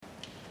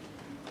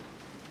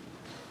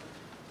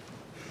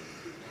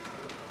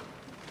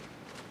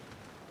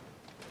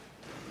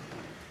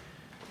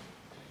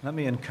Let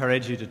me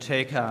encourage you to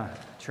take a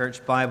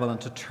church Bible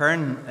and to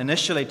turn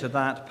initially to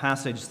that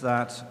passage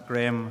that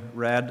Graham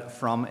read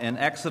from in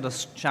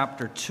Exodus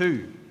chapter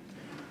 2.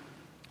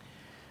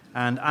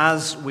 And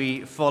as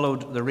we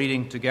followed the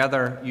reading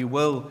together, you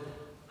will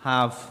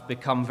have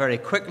become very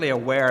quickly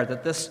aware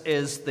that this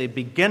is the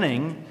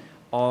beginning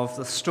of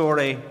the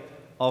story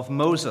of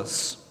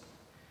Moses.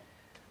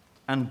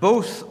 And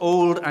both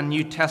Old and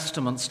New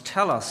Testaments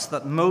tell us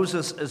that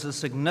Moses is a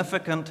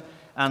significant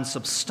and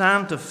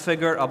substantive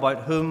figure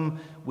about whom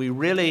we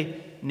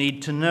really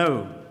need to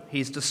know.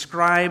 He's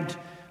described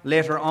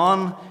later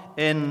on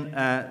in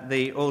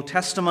the Old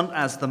Testament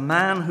as the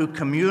man who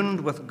communed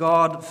with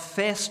God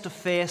face to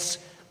face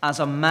as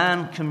a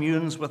man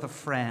communes with a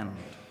friend.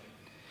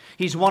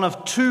 He's one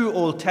of two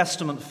Old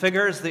Testament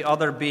figures, the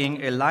other being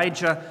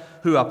Elijah,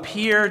 who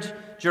appeared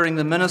during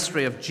the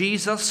ministry of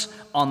Jesus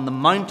on the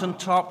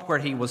mountaintop where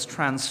he was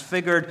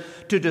transfigured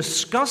to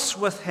discuss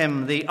with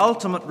him the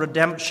ultimate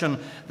redemption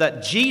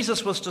that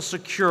Jesus was to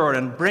secure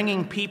in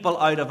bringing people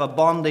out of a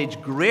bondage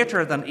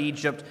greater than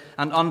Egypt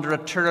and under a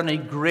tyranny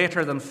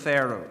greater than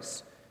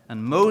Pharaoh's.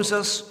 And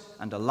Moses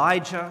and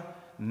Elijah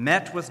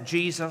met with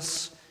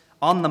Jesus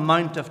on the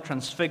Mount of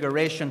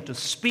Transfiguration to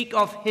speak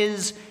of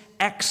his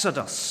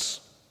Exodus.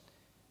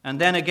 And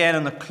then again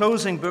in the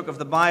closing book of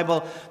the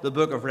Bible, the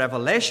book of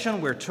Revelation,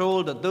 we're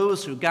told that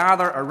those who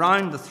gather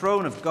around the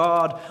throne of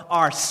God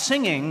are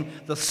singing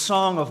the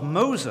song of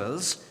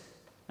Moses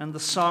and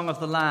the song of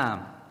the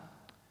Lamb.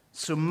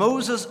 So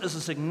Moses is a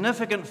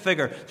significant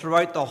figure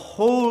throughout the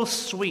whole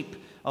sweep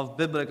of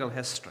biblical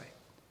history.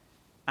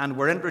 And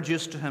we're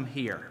introduced to him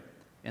here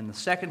in the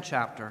second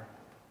chapter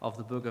of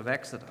the book of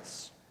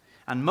Exodus.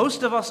 And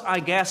most of us, I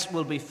guess,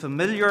 will be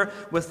familiar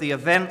with the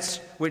events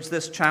which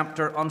this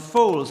chapter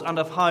unfolds and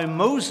of how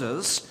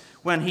Moses,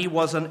 when he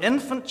was an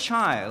infant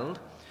child,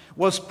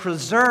 was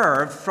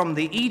preserved from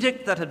the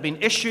edict that had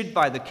been issued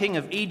by the king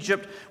of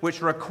Egypt,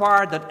 which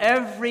required that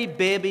every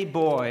baby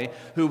boy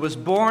who was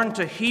born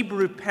to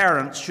Hebrew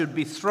parents should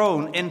be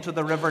thrown into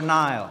the river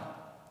Nile.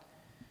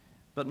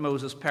 But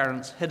Moses'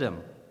 parents hid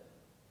him.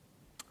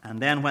 And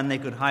then when they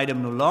could hide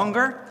him no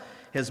longer,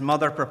 his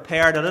mother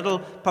prepared a little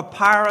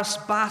papyrus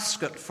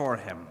basket for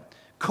him,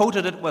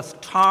 coated it with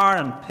tar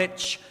and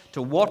pitch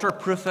to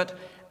waterproof it,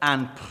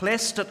 and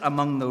placed it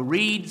among the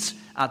reeds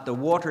at the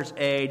water's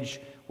edge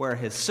where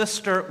his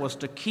sister was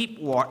to keep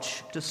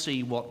watch to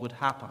see what would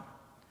happen.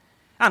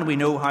 And we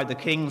know how the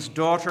king's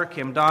daughter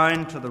came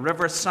down to the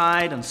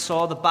riverside and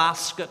saw the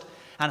basket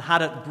and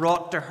had it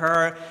brought to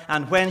her.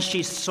 And when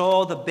she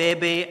saw the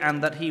baby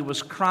and that he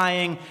was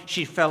crying,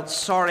 she felt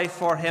sorry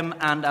for him.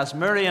 And as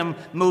Miriam,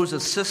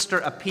 Moses' sister,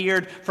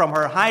 appeared from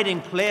her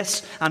hiding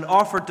place and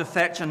offered to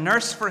fetch a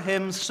nurse for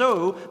him,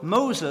 so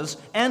Moses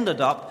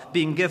ended up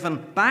being given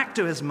back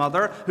to his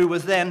mother, who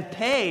was then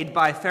paid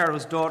by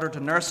Pharaoh's daughter to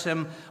nurse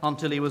him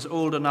until he was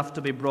old enough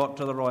to be brought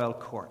to the royal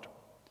court.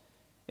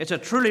 It's a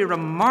truly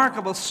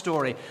remarkable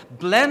story,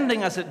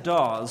 blending as it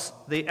does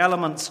the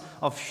elements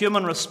of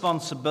human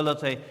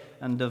responsibility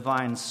and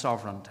divine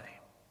sovereignty.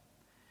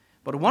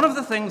 But one of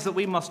the things that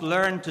we must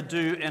learn to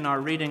do in our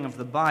reading of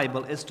the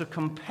Bible is to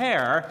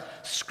compare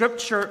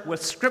Scripture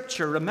with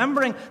Scripture,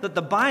 remembering that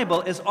the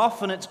Bible is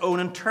often its own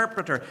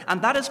interpreter,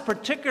 and that is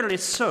particularly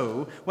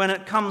so when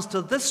it comes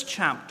to this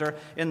chapter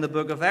in the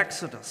book of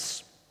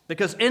Exodus.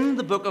 Because in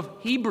the book of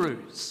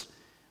Hebrews,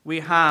 we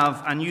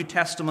have a New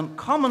Testament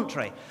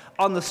commentary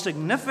on the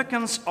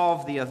significance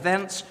of the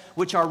events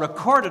which are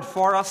recorded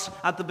for us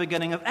at the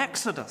beginning of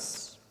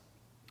Exodus.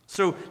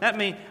 So let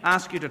me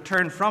ask you to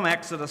turn from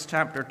Exodus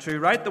chapter 2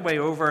 right the way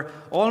over,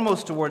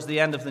 almost towards the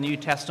end of the New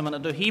Testament,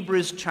 into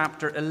Hebrews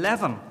chapter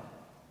 11.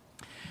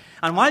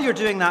 And while you're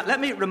doing that, let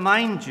me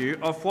remind you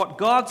of what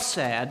God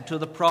said to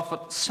the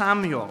prophet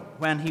Samuel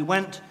when he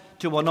went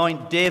to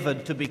anoint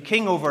David to be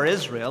king over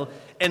Israel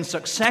in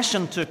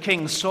succession to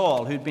King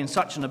Saul, who'd been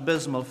such an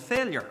abysmal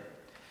failure.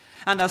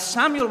 And as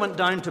Samuel went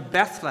down to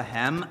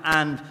Bethlehem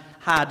and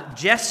had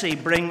Jesse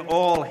bring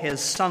all his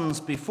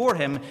sons before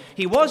him,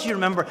 he was, you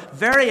remember,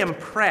 very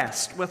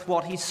impressed with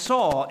what he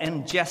saw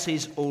in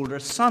Jesse's older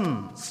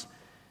sons.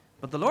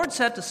 But the Lord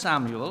said to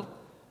Samuel,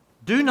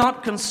 "Do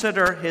not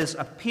consider his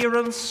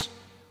appearance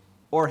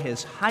or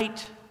his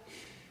height.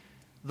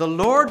 The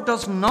Lord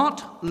does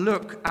not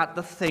look at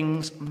the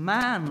things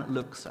man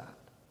looks at.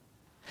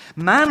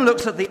 Man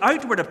looks at the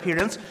outward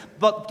appearance,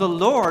 but the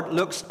Lord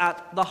looks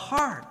at the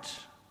heart."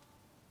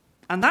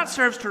 And that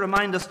serves to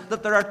remind us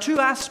that there are two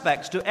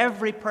aspects to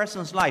every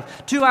person's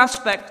life, two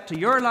aspects to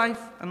your life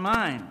and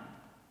mine.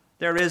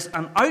 There is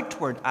an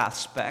outward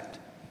aspect,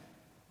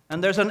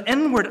 and there's an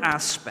inward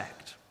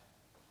aspect.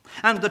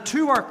 And the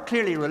two are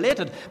clearly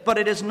related, but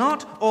it is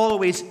not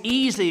always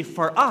easy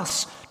for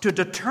us to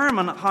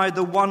determine how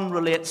the one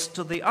relates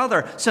to the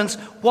other, since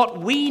what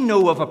we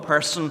know of a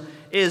person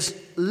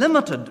is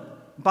limited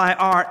by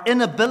our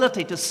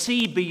inability to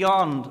see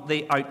beyond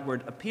the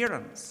outward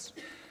appearance.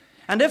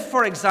 And if,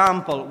 for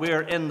example,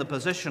 we're in the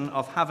position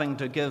of having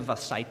to give a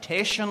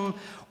citation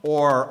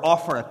or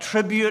offer a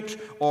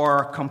tribute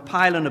or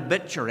compile an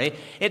obituary,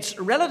 it's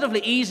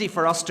relatively easy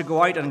for us to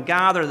go out and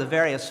gather the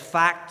various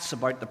facts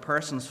about the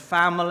person's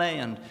family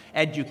and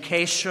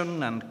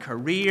education and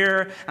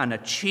career and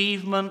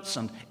achievements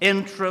and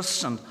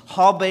interests and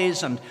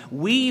hobbies and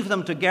weave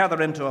them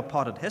together into a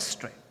potted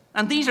history.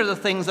 And these are the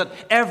things that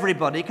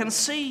everybody can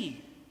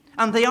see.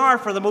 And they are,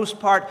 for the most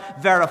part,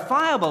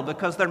 verifiable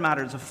because they're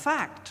matters of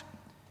fact.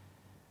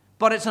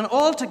 But it's an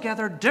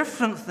altogether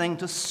different thing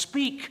to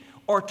speak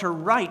or to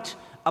write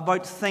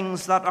about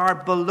things that are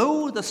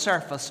below the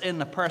surface in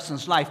a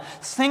person's life,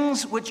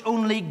 things which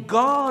only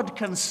God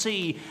can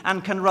see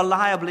and can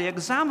reliably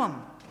examine.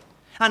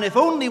 And if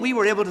only we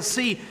were able to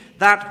see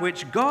that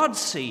which God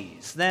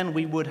sees, then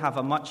we would have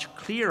a much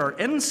clearer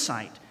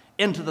insight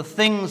into the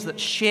things that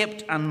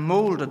shaped and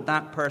molded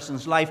that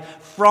person's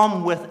life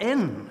from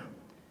within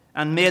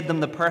and made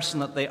them the person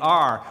that they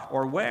are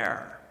or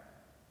were.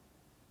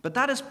 But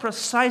that is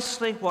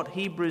precisely what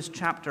Hebrews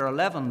chapter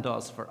 11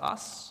 does for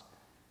us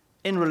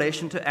in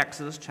relation to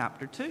Exodus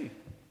chapter 2.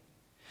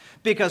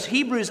 Because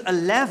Hebrews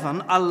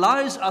 11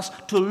 allows us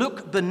to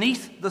look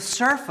beneath the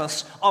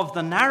surface of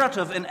the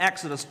narrative in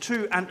Exodus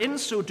 2, and in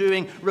so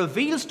doing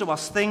reveals to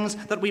us things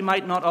that we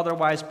might not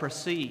otherwise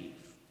perceive.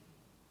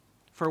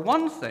 For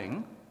one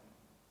thing,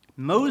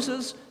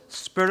 Moses'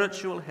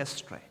 spiritual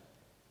history,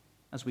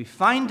 as we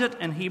find it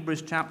in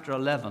Hebrews chapter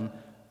 11,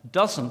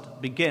 doesn't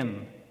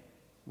begin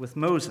with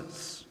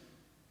Moses.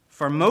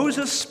 For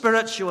Moses'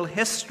 spiritual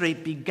history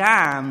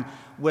began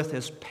with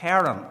his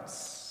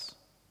parents,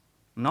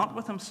 not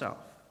with himself.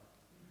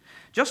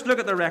 Just look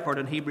at the record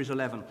in Hebrews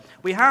 11.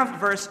 We have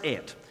verse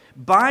 8.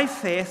 By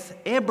faith,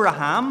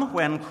 Abraham,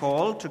 when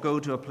called to go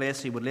to a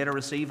place he would later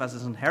receive as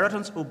his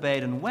inheritance,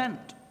 obeyed and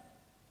went.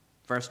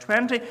 Verse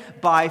 20.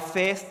 By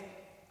faith,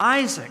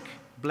 Isaac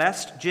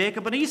blessed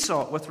Jacob and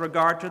Esau with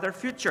regard to their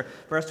future.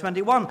 Verse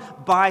 21,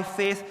 by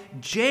faith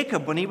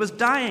Jacob, when he was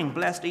dying,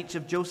 blessed each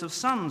of Joseph's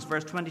sons.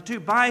 Verse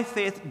 22, by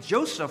faith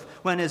Joseph,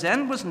 when his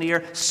end was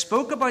near,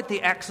 spoke about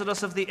the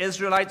exodus of the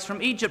Israelites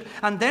from Egypt.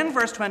 And then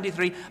verse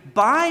 23,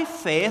 by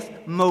faith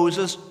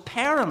Moses'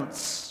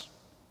 parents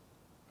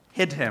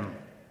hid him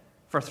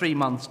for 3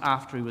 months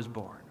after he was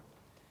born.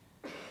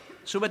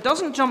 So it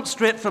doesn't jump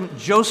straight from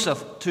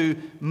Joseph to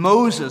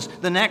Moses,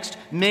 the next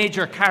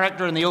major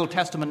character in the Old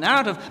Testament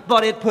narrative,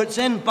 but it puts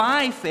in,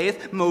 by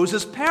faith,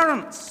 Moses'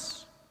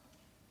 parents.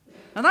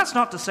 And that's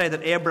not to say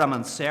that Abraham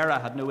and Sarah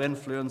had no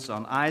influence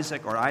on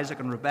Isaac or Isaac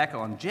and Rebekah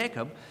on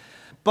Jacob,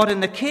 but in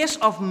the case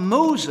of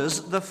Moses,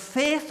 the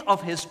faith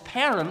of his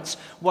parents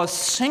was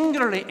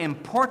singularly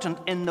important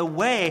in the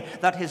way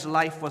that his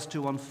life was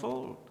to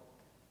unfold.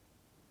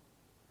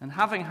 And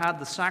having had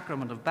the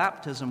sacrament of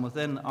baptism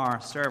within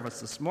our service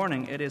this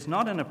morning, it is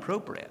not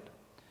inappropriate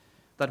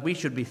that we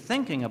should be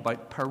thinking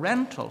about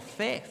parental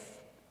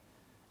faith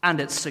and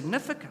its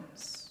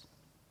significance.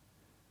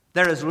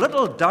 There is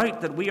little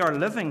doubt that we are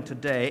living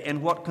today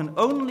in what can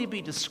only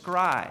be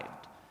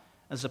described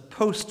as a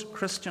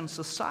post-Christian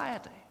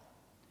society.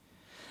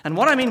 And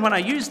what I mean when I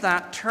use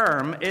that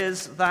term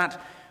is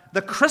that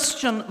the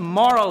Christian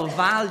moral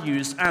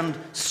values and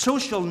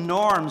social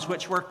norms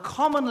which were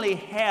commonly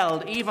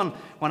held even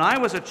when I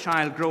was a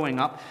child growing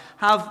up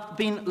have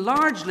been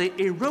largely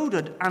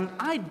eroded, and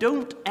I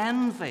don't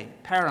envy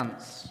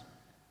parents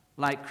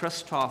like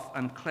Christoph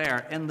and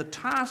Claire in the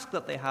task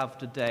that they have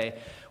today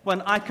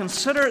when I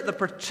consider the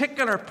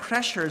particular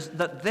pressures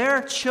that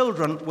their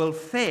children will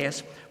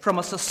face from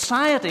a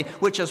society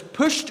which has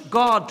pushed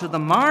God to the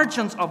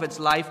margins of its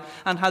life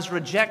and has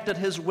rejected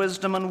his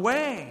wisdom and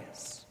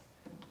ways.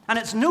 And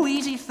it's no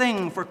easy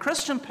thing for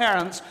Christian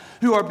parents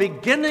who are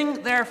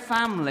beginning their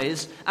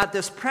families at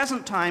this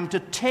present time to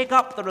take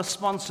up the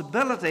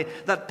responsibility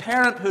that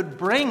parenthood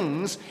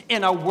brings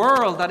in a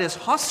world that is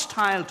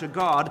hostile to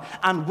God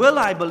and will,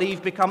 I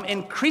believe, become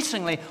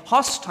increasingly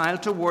hostile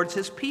towards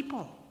his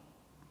people.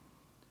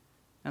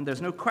 And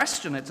there's no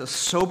question it's a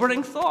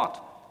sobering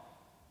thought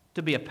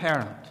to be a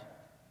parent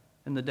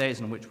in the days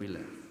in which we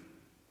live.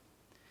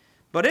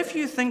 But if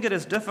you think it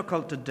is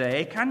difficult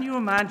today, can you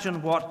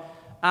imagine what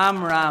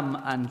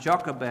Amram and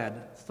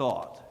Jochebed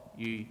thought?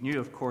 You knew,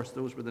 of course,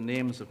 those were the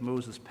names of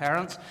Moses'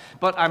 parents,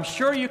 but I'm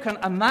sure you can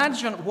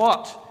imagine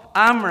what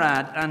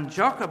Amram and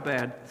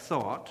Jochebed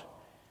thought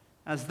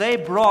as they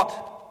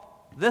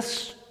brought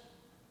this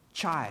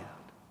child,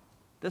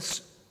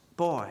 this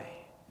boy,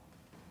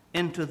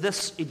 into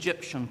this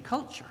Egyptian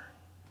culture.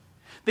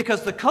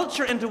 Because the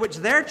culture into which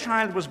their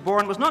child was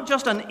born was not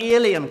just an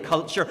alien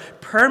culture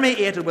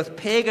permeated with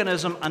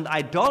paganism and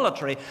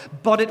idolatry,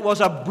 but it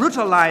was a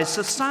brutalized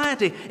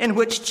society in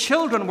which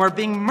children were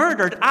being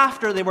murdered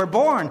after they were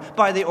born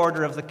by the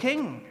order of the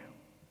king.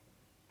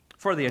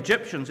 For the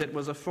Egyptians, it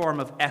was a form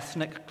of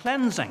ethnic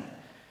cleansing,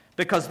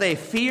 because they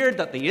feared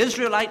that the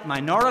Israelite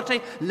minority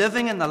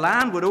living in the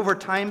land would over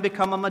time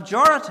become a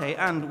majority,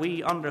 and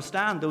we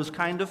understand those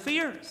kind of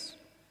fears.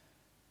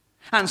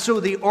 And so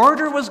the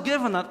order was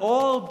given that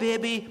all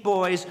baby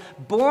boys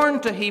born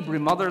to Hebrew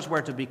mothers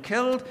were to be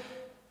killed,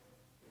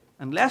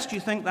 And lest you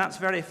think that's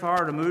very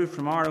far removed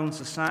from our own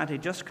society,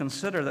 just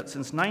consider that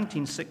since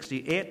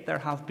 1968 there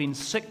have been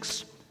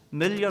 6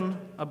 million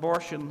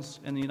abortions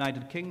in the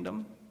United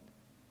Kingdom,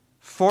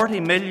 40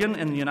 million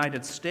in the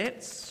United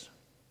States,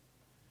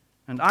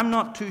 and I'm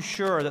not too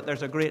sure that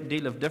there's a great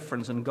deal of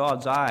difference in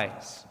God's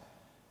eyes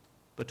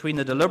between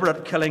the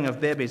deliberate killing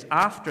of babies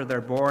after they're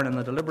born and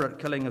the deliberate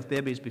killing of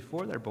babies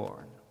before they're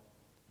born.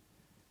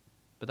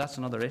 But that's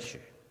another issue.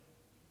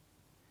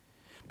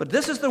 But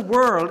this is the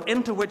world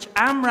into which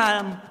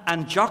Amram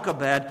and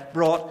Jochebed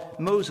brought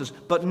Moses.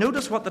 But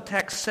notice what the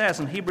text says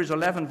in Hebrews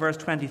 11, verse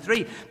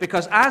 23.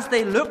 Because as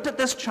they looked at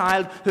this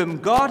child whom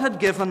God had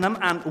given them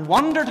and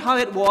wondered how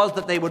it was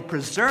that they would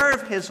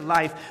preserve his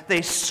life,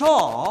 they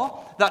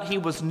saw that he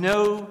was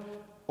no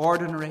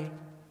ordinary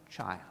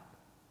child.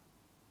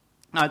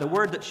 Now, the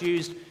word that's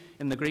used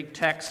in the Greek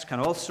text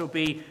can also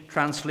be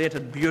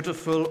translated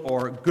beautiful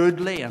or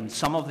goodly, and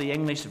some of the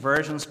English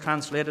versions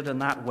translate it in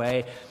that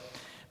way.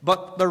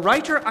 But the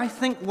writer, I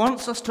think,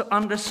 wants us to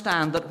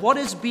understand that what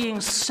is being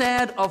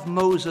said of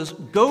Moses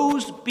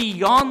goes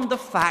beyond the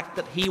fact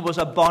that he was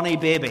a bonny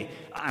baby.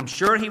 I'm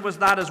sure he was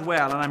that as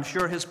well, and I'm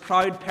sure his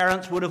proud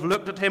parents would have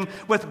looked at him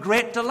with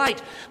great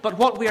delight. But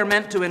what we are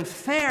meant to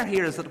infer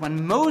here is that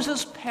when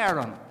Moses'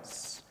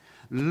 parents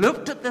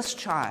looked at this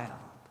child,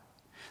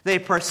 they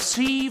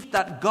perceived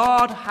that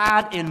God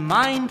had in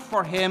mind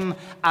for him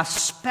a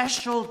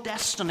special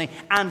destiny.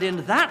 And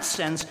in that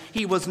sense,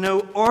 he was no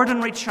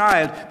ordinary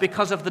child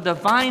because of the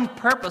divine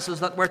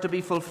purposes that were to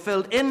be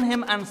fulfilled in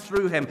him and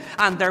through him.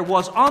 And there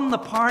was on the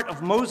part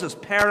of Moses'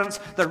 parents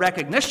the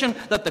recognition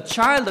that the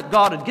child that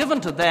God had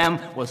given to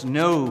them was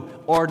no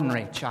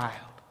ordinary child.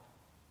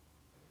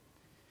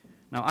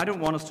 Now, I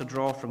don't want us to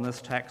draw from this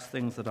text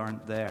things that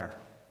aren't there.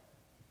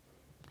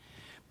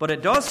 But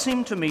it does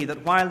seem to me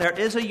that while there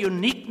is a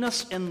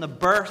uniqueness in the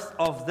birth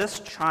of this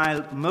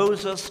child,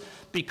 Moses,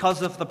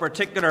 because of the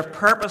particular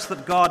purpose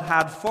that God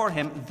had for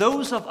him,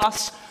 those of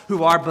us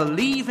who are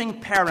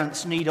believing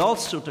parents need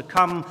also to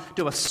come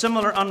to a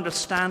similar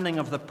understanding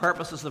of the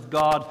purposes of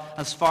God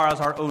as far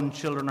as our own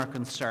children are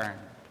concerned.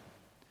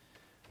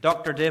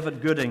 Dr. David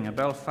Gooding, a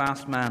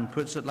Belfast man,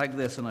 puts it like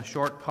this in a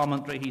short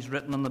commentary he's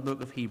written on the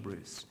book of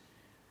Hebrews.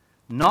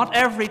 Not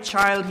every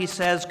child, he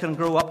says, can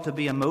grow up to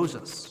be a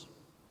Moses.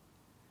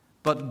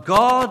 But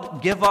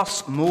God give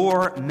us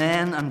more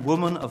men and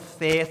women of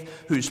faith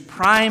whose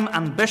prime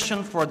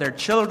ambition for their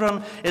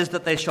children is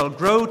that they shall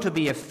grow to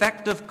be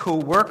effective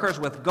co-workers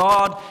with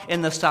God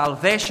in the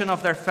salvation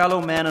of their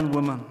fellow men and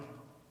women.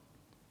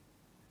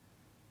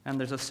 And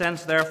there's a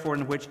sense, therefore,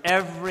 in which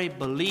every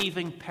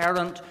believing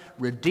parent,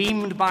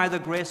 redeemed by the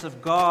grace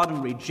of God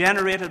and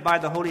regenerated by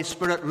the Holy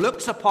Spirit,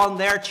 looks upon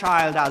their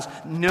child as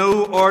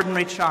no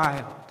ordinary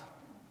child.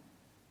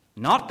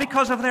 Not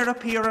because of their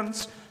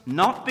appearance,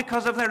 not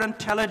because of their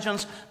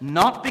intelligence,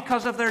 not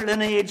because of their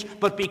lineage,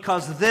 but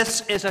because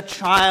this is a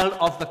child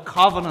of the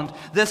covenant.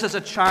 This is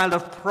a child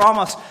of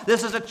promise.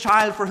 This is a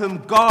child for whom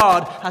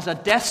God has a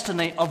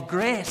destiny of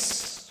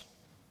grace.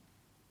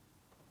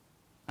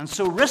 And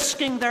so,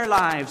 risking their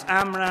lives,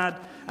 Amram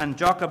and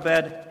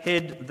Jochebed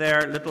hid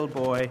their little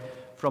boy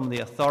from the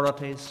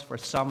authorities for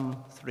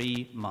some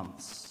 3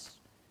 months.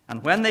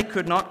 And when they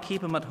could not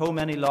keep him at home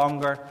any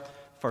longer,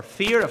 for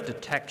fear of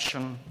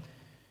detection,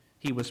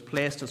 he was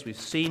placed, as we've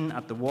seen,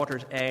 at the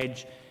water's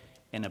edge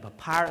in a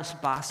papyrus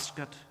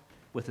basket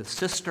with his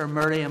sister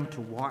Miriam to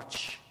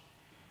watch.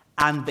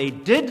 And they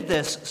did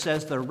this,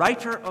 says the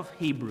writer of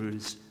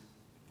Hebrews,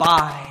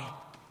 by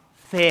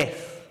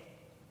faith,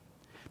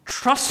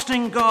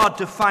 trusting God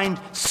to find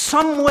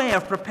some way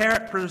of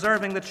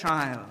preserving the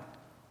child.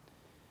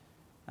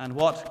 And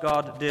what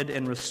God did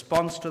in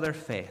response to their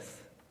faith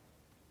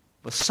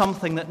was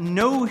something that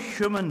no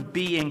human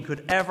being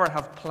could ever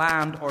have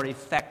planned or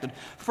effected.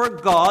 For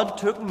God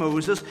took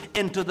Moses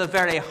into the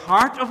very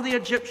heart of the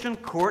Egyptian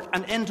court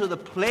and into the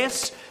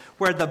place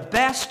where the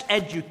best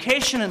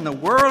education in the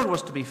world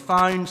was to be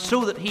found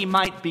so that he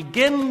might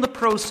begin the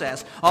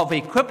process of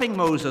equipping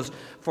Moses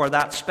for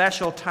that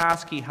special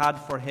task he had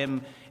for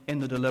him in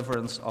the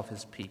deliverance of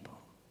his people.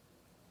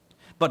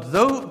 But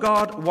though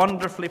God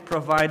wonderfully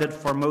provided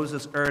for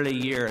Moses' early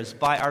years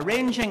by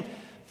arranging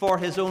for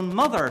his own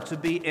mother to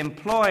be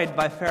employed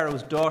by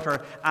Pharaoh's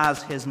daughter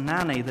as his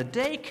nanny, the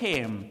day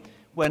came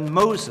when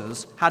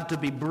Moses had to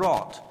be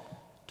brought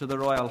to the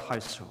royal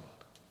household.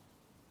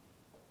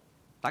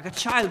 Like a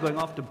child going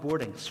off to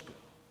boarding school.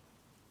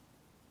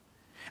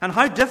 And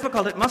how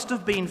difficult it must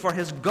have been for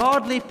his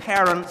godly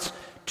parents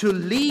to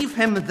leave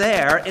him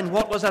there in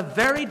what was a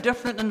very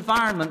different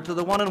environment to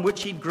the one in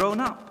which he'd grown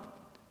up.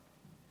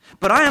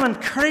 But I am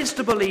encouraged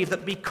to believe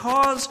that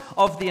because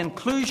of the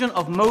inclusion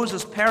of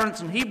Moses' parents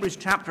in Hebrews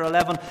chapter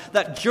 11,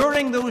 that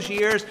during those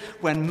years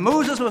when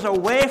Moses was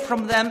away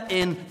from them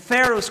in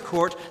Pharaoh's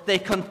court, they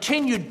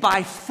continued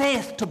by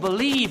faith to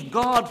believe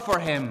God for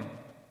him.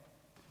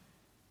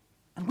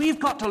 And we've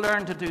got to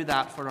learn to do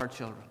that for our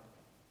children.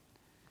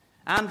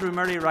 Andrew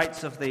Murray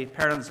writes of the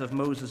parents of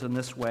Moses in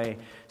this way: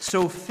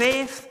 so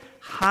faith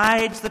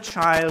hides the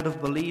child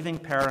of believing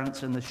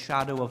parents in the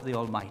shadow of the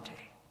Almighty.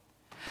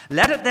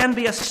 Let it then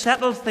be a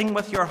settled thing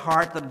with your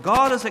heart that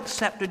God has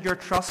accepted your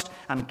trust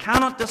and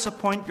cannot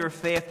disappoint your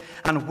faith.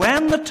 And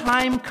when the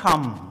time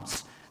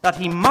comes that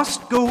he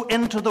must go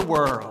into the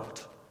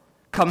world,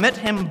 commit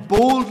him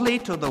boldly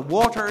to the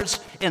waters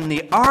in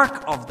the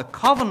ark of the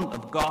covenant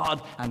of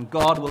God, and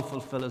God will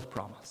fulfill his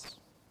promise.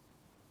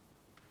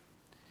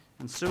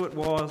 And so it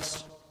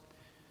was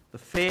the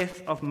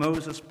faith of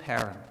Moses'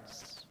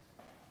 parents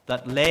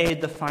that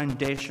laid the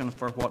foundation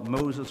for what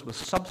Moses was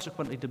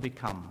subsequently to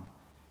become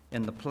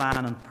in the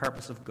plan and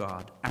purpose of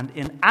God. And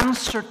in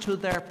answer to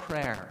their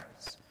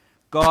prayers,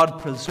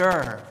 God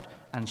preserved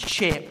and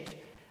shaped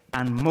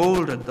and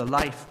molded the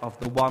life of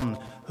the one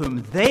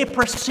whom they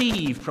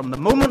perceived from the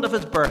moment of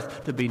his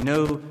birth to be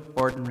no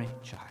ordinary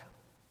child.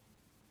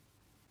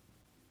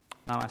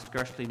 Now, I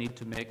scarcely need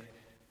to make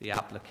the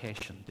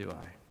application, do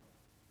I?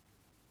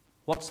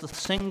 What's the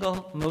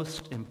single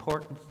most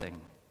important thing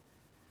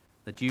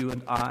that you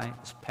and I,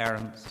 as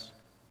parents,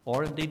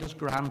 or indeed as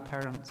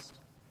grandparents,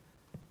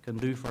 can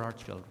do for our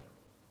children?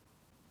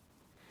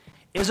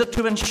 Is it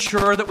to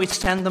ensure that we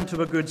send them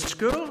to a good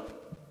school?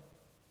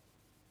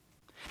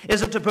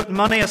 Is it to put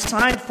money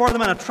aside for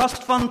them in a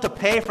trust fund to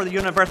pay for the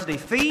university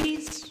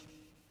fees?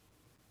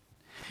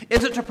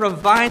 Is it to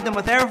provide them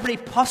with every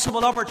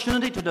possible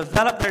opportunity to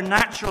develop their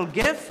natural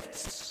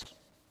gifts?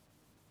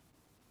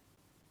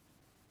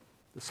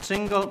 The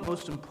single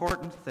most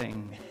important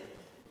thing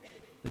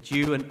that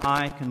you and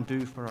I can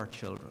do for our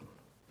children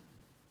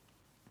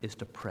is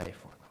to pray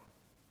for them.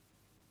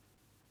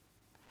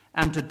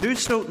 And to do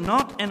so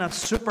not in a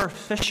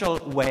superficial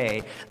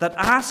way that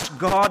asks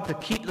God to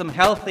keep them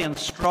healthy and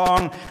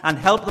strong and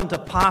help them to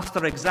pass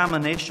their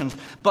examinations,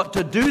 but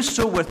to do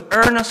so with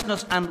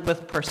earnestness and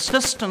with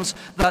persistence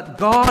that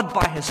God,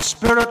 by his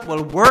Spirit,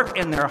 will work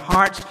in their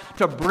hearts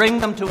to bring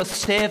them to a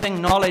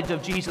saving knowledge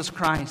of Jesus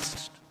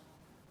Christ.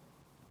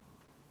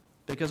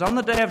 Because on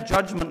the day of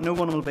judgment, no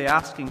one will be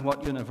asking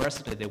what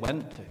university they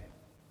went to,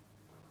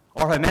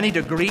 or how many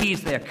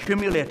degrees they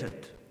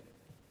accumulated,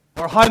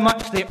 or how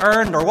much they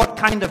earned, or what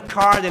kind of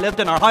car they lived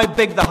in, or how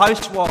big the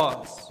house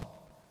was.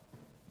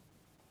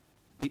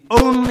 The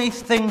only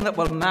thing that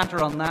will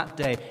matter on that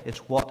day is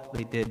what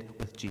they did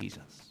with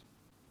Jesus.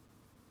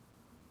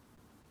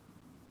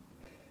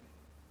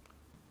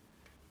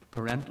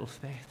 Parental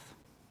faith.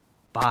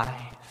 By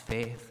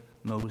faith,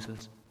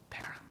 Moses'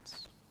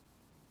 parents.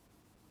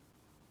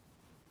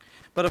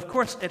 But of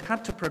course, it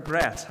had to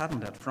progress,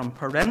 hadn't it, from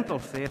parental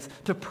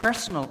faith to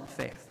personal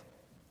faith.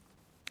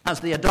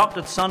 As the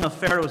adopted son of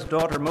Pharaoh's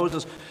daughter,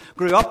 Moses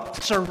grew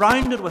up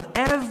surrounded with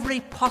every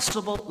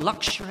possible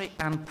luxury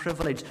and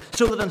privilege,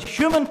 so that in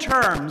human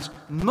terms,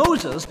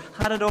 Moses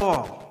had it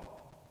all.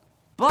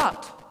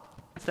 But,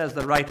 says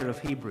the writer of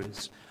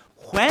Hebrews,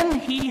 when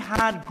he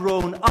had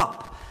grown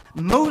up,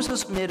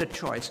 Moses made a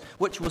choice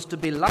which was to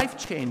be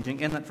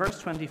life-changing in that, verse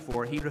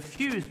 24, he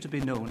refused to be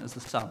known as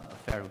the son of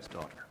Pharaoh's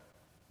daughter.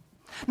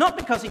 Not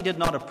because he did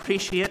not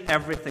appreciate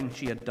everything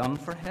she had done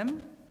for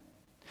him,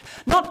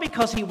 not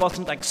because he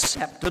wasn't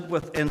accepted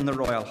within the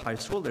royal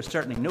household. There's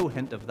certainly no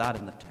hint of that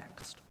in the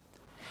text.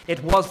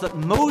 It was that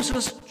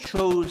Moses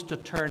chose to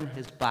turn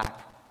his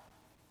back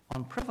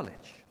on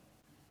privilege.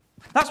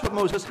 That's what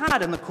Moses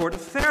had in the court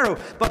of Pharaoh,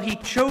 but he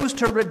chose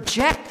to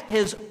reject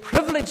his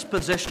privileged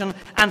position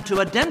and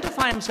to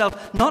identify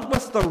himself not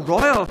with the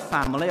royal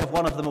family of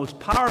one of the most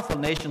powerful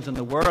nations in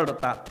the world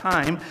at that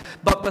time,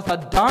 but with a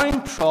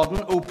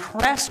downtrodden,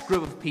 oppressed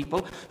group of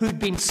people who'd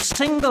been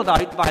singled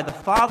out by the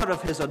father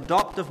of his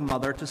adoptive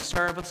mother to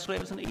serve as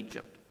slaves in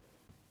Egypt.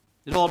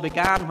 It all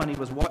began when he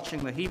was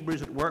watching the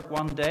Hebrews at work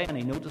one day and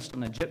he noticed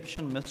an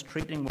Egyptian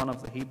mistreating one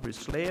of the Hebrew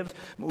slaves.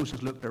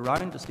 Moses looked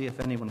around to see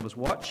if anyone was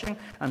watching,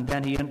 and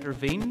then he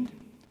intervened.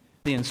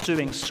 The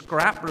ensuing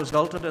scrap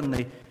resulted in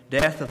the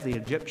death of the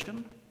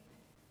Egyptian.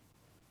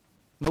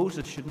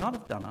 Moses should not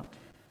have done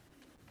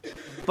it.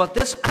 But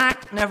this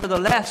act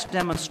nevertheless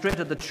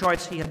demonstrated the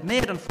choice he had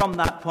made, and from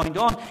that point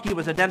on, he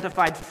was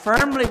identified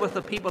firmly with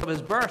the people of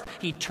his birth.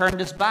 He turned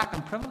his back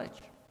on privilege.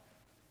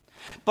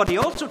 But he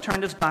also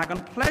turned his back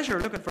on pleasure.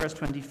 Look at verse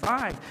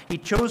 25. He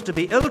chose to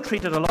be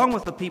ill-treated along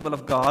with the people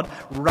of God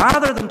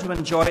rather than to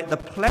enjoy the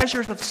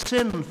pleasures of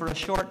sin for a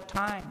short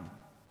time.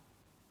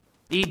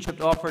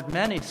 Egypt offered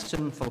many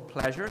sinful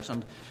pleasures,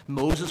 and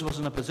Moses was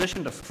in a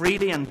position to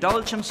freely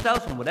indulge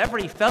himself in whatever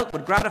he felt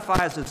would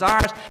gratify his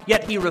desires,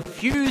 yet he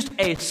refused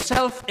a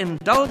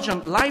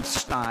self-indulgent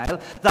lifestyle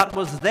that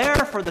was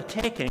there for the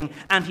taking,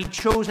 and he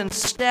chose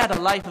instead a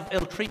life of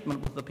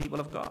ill-treatment with the people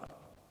of God.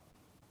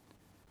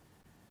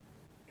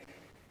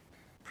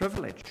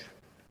 Privilege,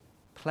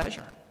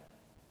 pleasure.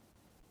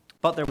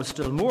 But there was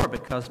still more,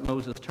 because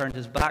Moses turned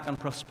his back on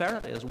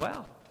prosperity as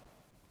well.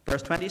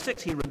 Verse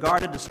 26, he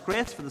regarded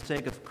disgrace for the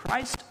sake of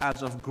Christ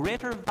as of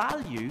greater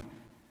value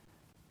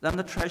than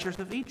the treasures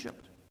of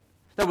Egypt.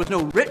 There was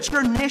no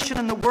richer nation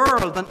in the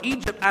world than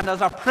Egypt, and as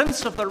a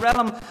prince of the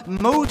realm,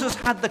 Moses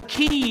had the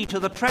key to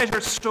the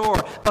treasure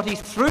store, but he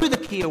threw the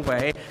key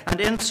away, and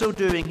in so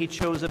doing he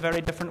chose a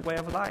very different way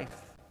of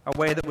life, a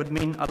way that would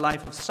mean a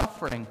life of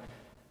suffering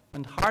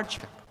and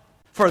hardship.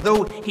 For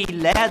though he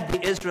led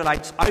the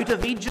Israelites out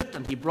of Egypt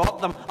and he brought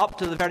them up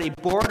to the very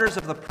borders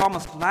of the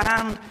promised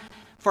land,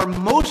 for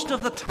most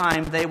of the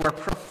time they were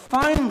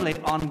profoundly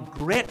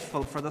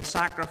ungrateful for the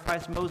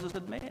sacrifice Moses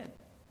had made.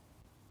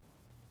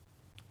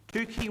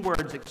 Two key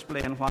words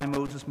explain why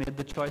Moses made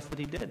the choice that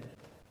he did.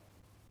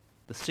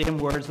 The same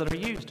words that are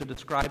used to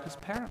describe his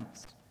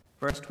parents.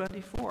 Verse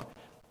 24,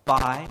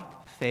 by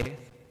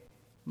faith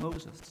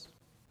Moses.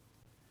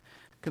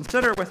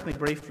 Consider with me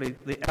briefly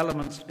the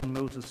elements in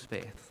Moses'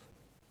 faith.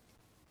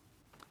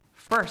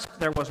 First,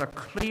 there was a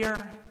clear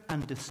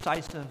and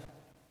decisive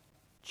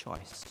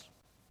choice.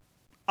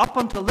 Up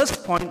until this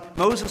point,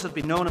 Moses had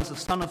been known as the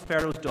son of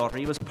Pharaoh's daughter.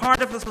 He was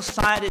part of the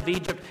society of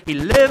Egypt. He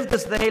lived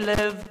as they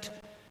lived,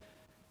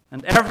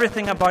 and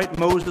everything about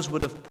Moses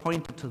would have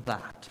pointed to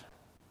that.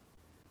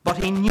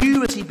 But he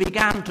knew as he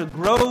began to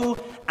grow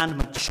and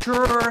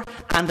mature,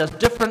 and as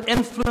different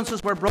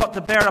influences were brought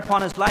to bear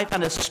upon his life,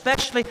 and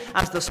especially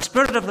as the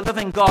Spirit of the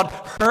living God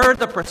heard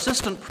the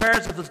persistent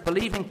prayers of his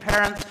believing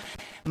parents,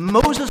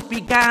 Moses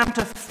began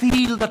to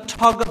feel the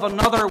tug of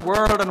another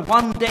world, and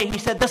one day he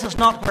said, "This is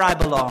not where I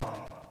belong."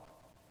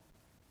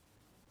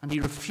 And he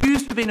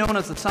refused to be known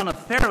as the son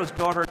of Pharaoh's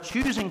daughter,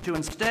 choosing to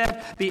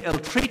instead be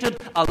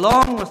ill-treated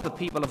along with the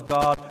people of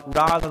God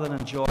rather than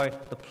enjoy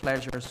the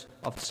pleasures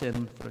of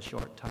sin for a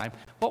short time.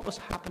 What was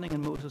happening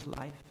in Moses'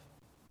 life?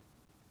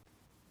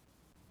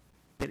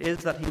 It is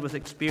that he was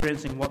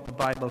experiencing what the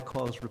Bible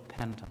calls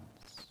repentance,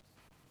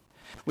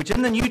 which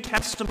in the New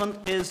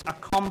Testament is a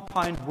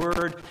compound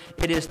word.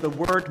 It is the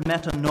word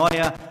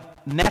metanoia.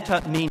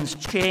 Meta means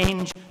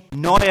change.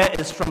 Noia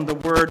is from the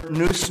word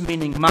nous,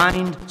 meaning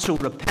mind. So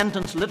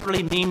repentance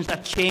literally means a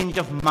change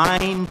of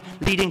mind,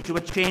 leading to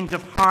a change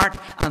of heart.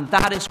 And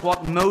that is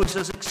what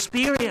Moses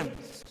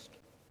experienced.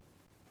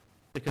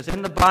 Because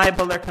in the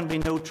Bible there can be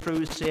no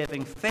true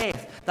saving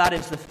faith. That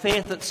is the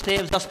faith that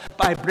saves us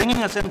by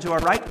bringing us into a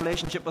right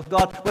relationship with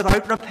God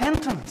without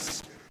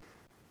repentance.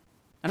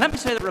 And let me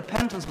say that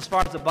repentance, as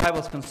far as the Bible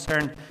is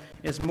concerned,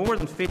 is more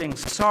than feeling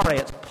sorry.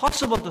 It's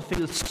possible to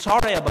feel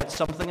sorry about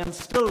something and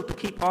still to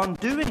keep on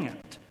doing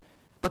it.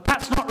 But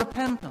that's not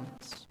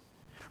repentance.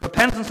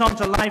 Repentance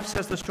unto life,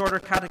 says the Shorter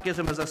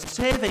Catechism, is a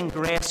saving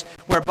grace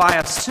whereby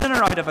a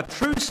sinner, out of a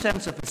true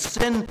sense of his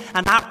sin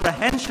and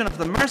apprehension of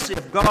the mercy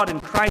of God in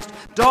Christ,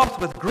 doth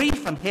with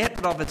grief and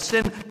hatred of his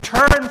sin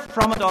turn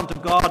from it unto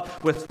God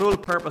with full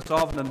purpose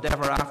of and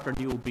endeavour after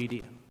new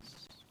obedience.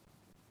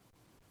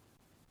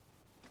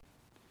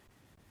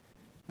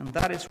 And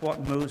that is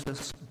what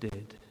Moses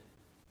did.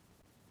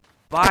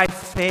 By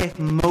faith,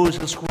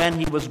 Moses, when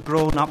he was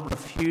grown up,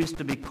 refused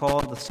to be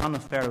called the son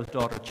of Pharaoh's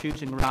daughter,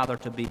 choosing rather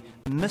to be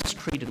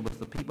mistreated with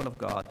the people of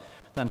God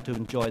than to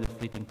enjoy the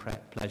fleeting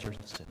pleasures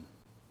of sin.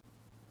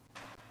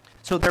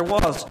 So there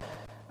was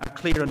a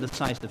clear and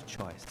decisive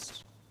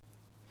choice.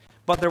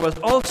 But there was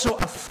also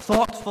a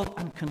thoughtful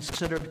and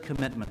considered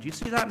commitment. You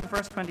see that in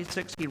verse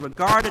 26? He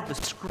regarded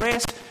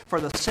disgrace for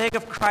the sake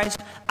of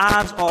Christ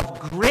as of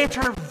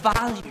greater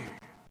value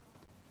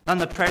than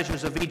the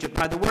treasures of Egypt.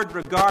 Now, the word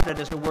regarded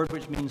is a word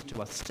which means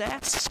to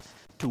assess,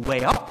 to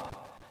weigh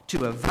up,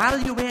 to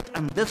evaluate,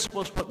 and this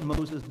was what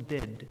Moses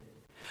did.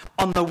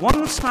 On the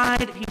one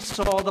side, he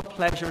saw the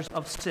pleasures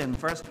of sin.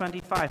 Verse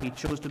 25, he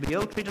chose to be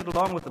ill-treated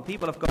along with the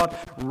people of God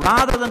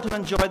rather than to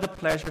enjoy the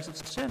pleasures of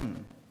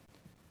sin.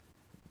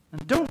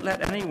 And don't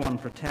let anyone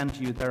pretend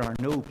to you there are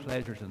no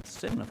pleasures in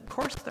sin. Of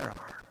course there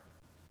are.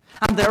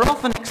 And they're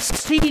often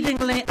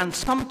exceedingly and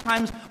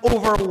sometimes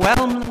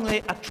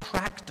overwhelmingly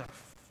attractive.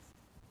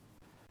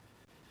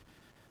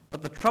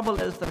 But the trouble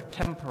is they're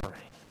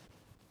temporary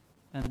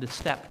and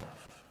deceptive.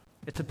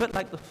 It's a bit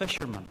like the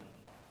fisherman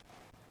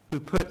who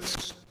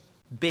puts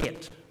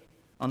bait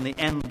on the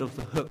end of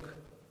the hook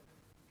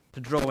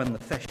to draw in the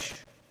fish.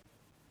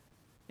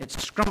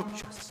 It's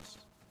scrumptious.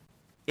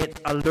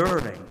 It's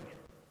alluring.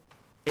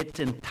 It's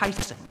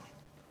enticing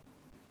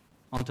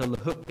until the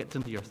hook gets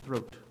into your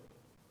throat.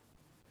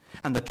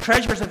 And the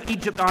treasures of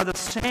Egypt are the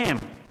same.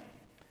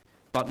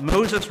 But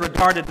Moses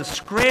regarded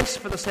disgrace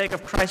for the sake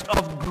of Christ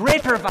of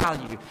greater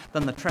value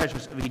than the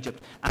treasures of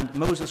Egypt. And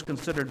Moses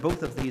considered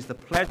both of these, the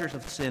pleasures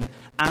of sin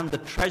and the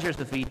treasures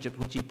of Egypt,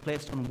 which he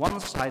placed on one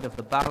side of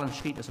the balance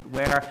sheet, as it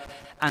were.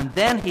 And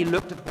then he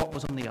looked at what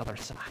was on the other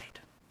side.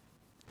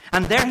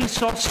 And there he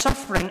saw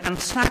suffering and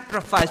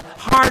sacrifice,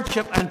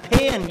 hardship and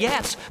pain,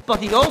 yes, but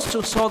he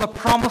also saw the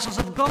promises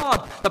of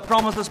God, the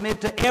promises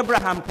made to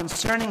Abraham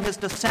concerning his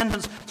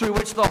descendants, through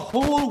which the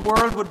whole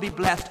world would be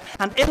blessed.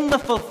 And in the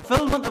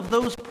fulfillment of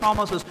those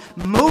promises,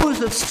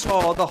 Moses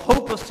saw the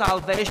hope of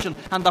salvation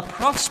and the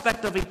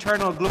prospect of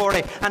eternal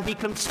glory, and he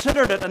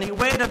considered it and he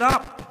weighed it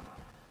up.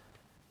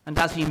 And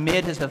as he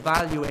made his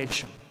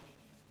evaluation,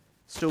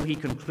 so he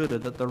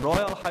concluded that the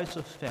royal house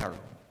of Pharaoh,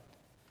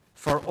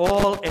 for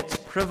all its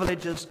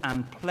privileges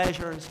and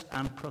pleasures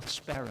and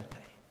prosperity,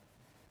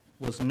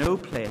 was no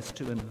place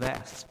to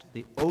invest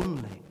the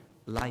only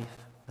life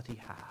that he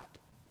had.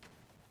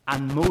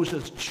 And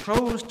Moses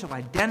chose to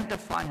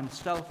identify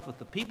himself with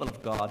the people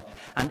of God,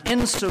 and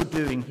in so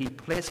doing he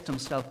placed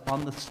himself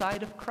on the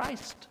side of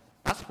Christ.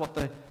 That's what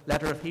the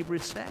letter of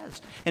Hebrews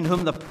says. In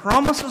whom the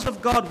promises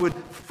of God would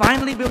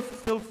finally be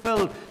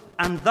fulfilled.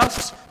 And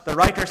thus, the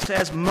writer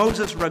says,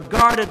 Moses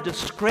regarded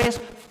disgrace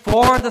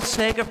for the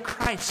sake of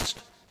Christ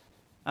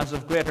as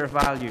of greater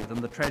value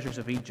than the treasures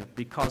of Egypt,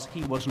 because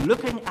he was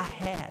looking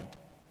ahead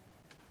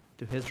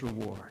to his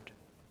reward.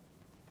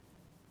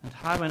 And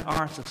how in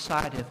our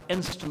society of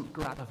instant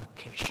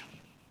gratification,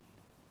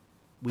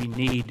 we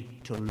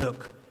need to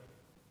look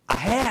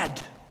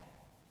ahead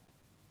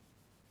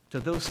to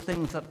those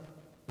things that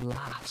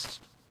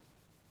last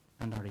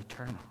and are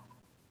eternal.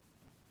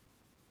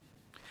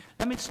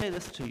 Let me say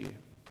this to you.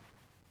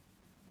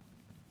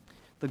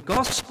 The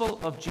gospel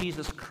of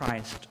Jesus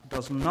Christ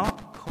does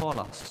not call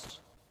us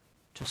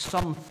to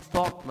some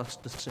thoughtless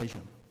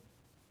decision,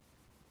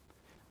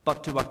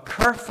 but to a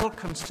careful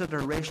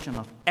consideration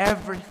of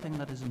everything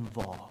that is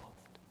involved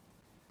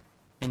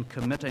in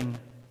committing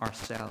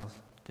ourselves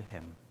to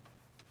him.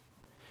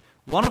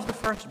 One of the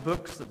first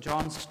books that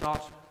John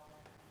Stott,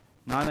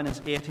 now in his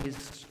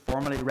 80s,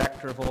 formerly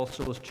rector of All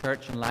Souls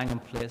Church in Langham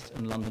Place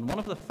in London, one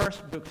of the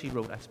first books he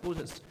wrote, I suppose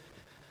it's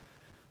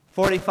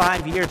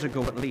 45 years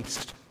ago at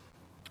least,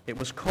 it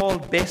was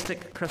called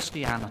Basic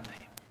Christianity.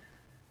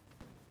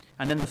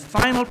 And in the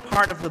final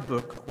part of the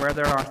book, where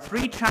there are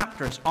 3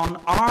 chapters on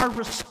our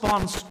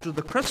response to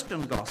the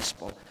Christian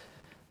gospel,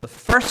 the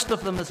first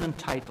of them is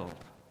entitled,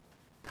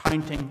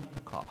 Counting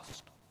the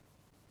Cost.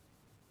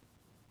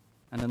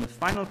 And in the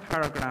final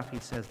paragraph he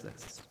says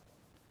this,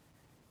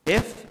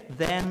 if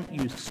then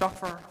you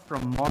suffer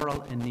from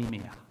moral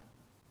anemia,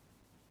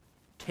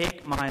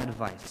 take my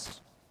advice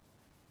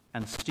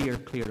and steer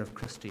clear of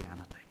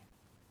Christianity.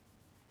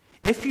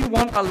 If you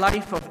want a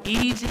life of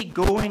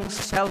easy-going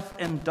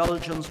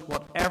self-indulgence,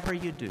 whatever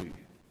you do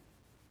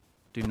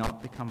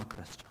not become a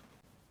Christian.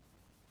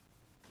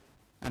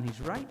 And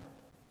he's right.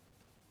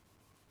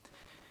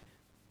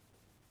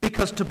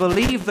 Because to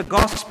believe the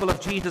gospel of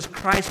Jesus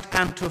Christ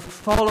and to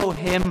follow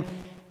him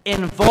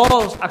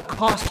involves a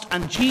cost,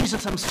 and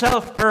Jesus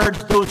himself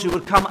urged those who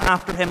would come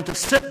after him to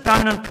sit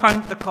down and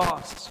count the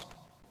cost.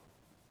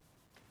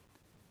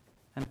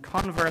 And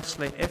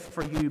conversely, if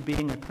for you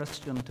being a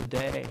Christian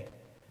today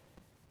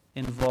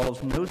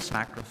involves no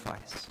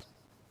sacrifice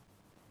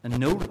and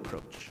no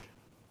reproach,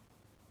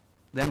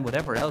 then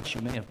whatever else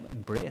you may have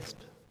embraced,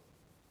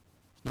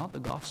 it's not the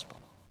gospel.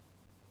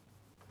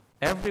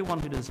 Everyone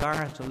who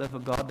desires to live a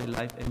godly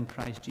life in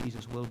Christ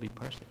Jesus will be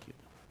persecuted.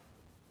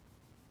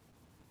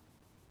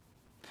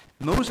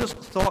 Moses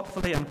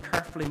thoughtfully and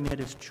carefully made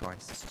his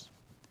choice.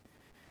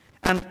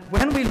 And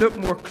when we look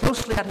more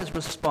closely at his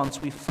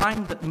response, we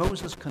find that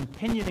Moses'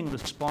 continuing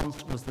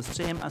response was the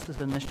same as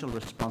his initial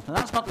response. And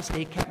that's not to say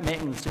he kept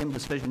making the same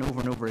decision over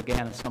and over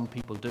again, as some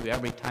people do.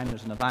 Every time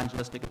there's an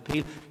evangelistic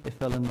appeal, they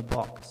fill in the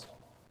box.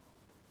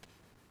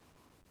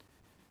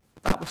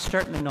 That was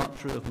certainly not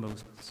true of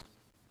Moses.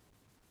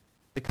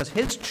 Because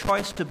his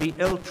choice to be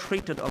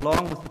ill-treated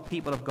along with the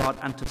people of God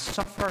and to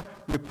suffer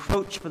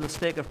reproach for the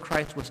sake of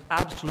Christ was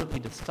absolutely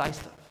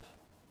decisive.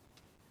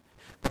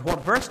 But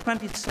what verse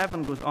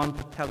 27 goes on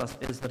to tell us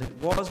is that it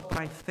was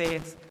by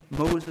faith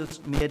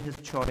Moses made his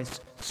choice,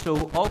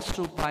 so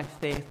also by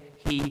faith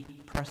he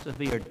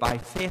persevered. By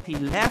faith he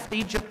left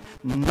Egypt,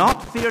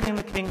 not fearing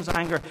the king's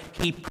anger.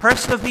 He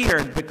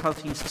persevered because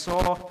he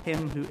saw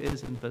him who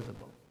is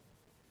invisible.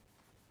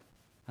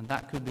 And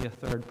that could be a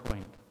third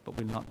point, but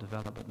we'll not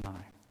develop it now.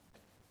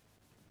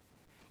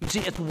 You see,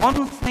 it's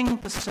one thing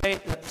to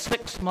say that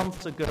 6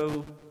 months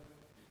ago,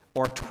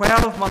 or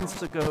 12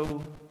 months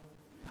ago,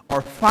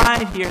 or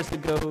 5 years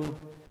ago,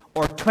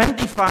 or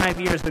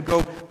 25 years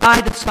ago, I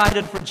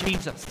decided for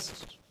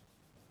Jesus.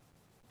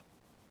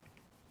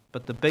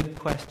 But the big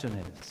question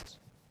is,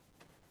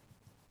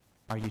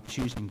 are you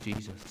choosing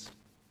Jesus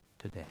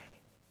today?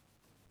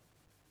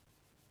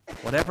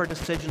 Whatever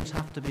decisions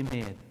have to be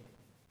made,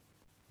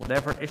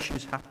 whatever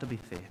issues have to be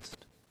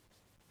faced,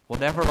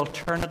 whatever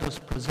alternatives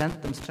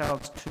present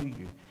themselves to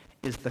you,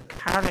 is the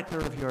character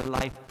of your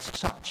life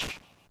such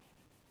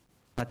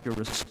that your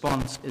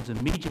response is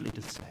immediately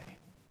to say,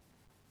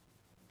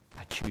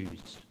 I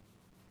choose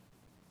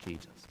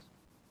Jesus.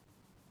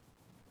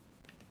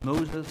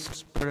 Moses'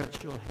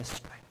 spiritual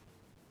history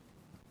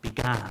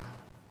began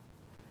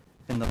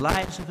in the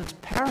lives of his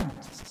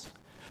parents,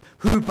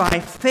 who by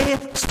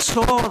faith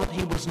saw that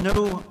he was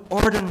no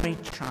ordinary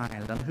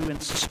child, and who in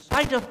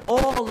spite of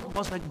all that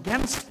was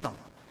against them,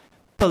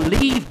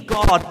 believed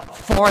God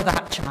for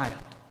that child.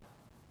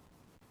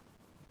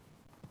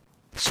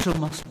 So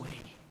must we.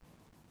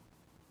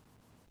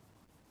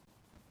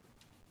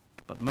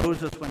 But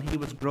Moses, when he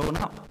was grown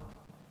up,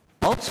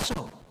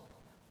 also,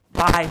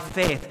 by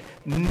faith,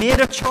 made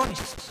a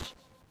choice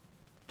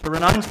to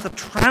renounce the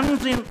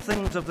transient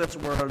things of this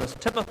world as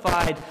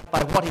typified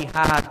by what he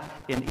had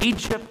in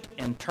Egypt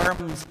in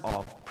terms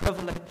of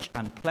privilege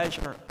and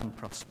pleasure and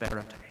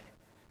prosperity.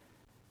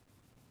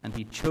 And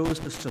he chose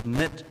to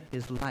submit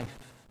his life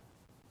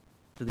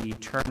to the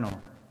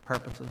eternal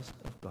purposes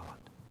of God.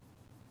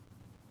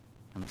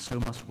 And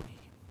so must we.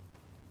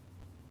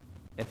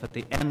 If at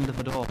the end of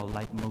it all,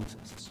 like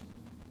Moses,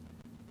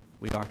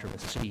 we are to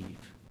receive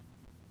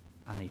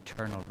an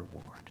eternal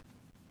reward.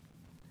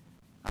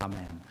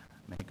 Amen.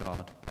 May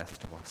God bless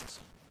to us.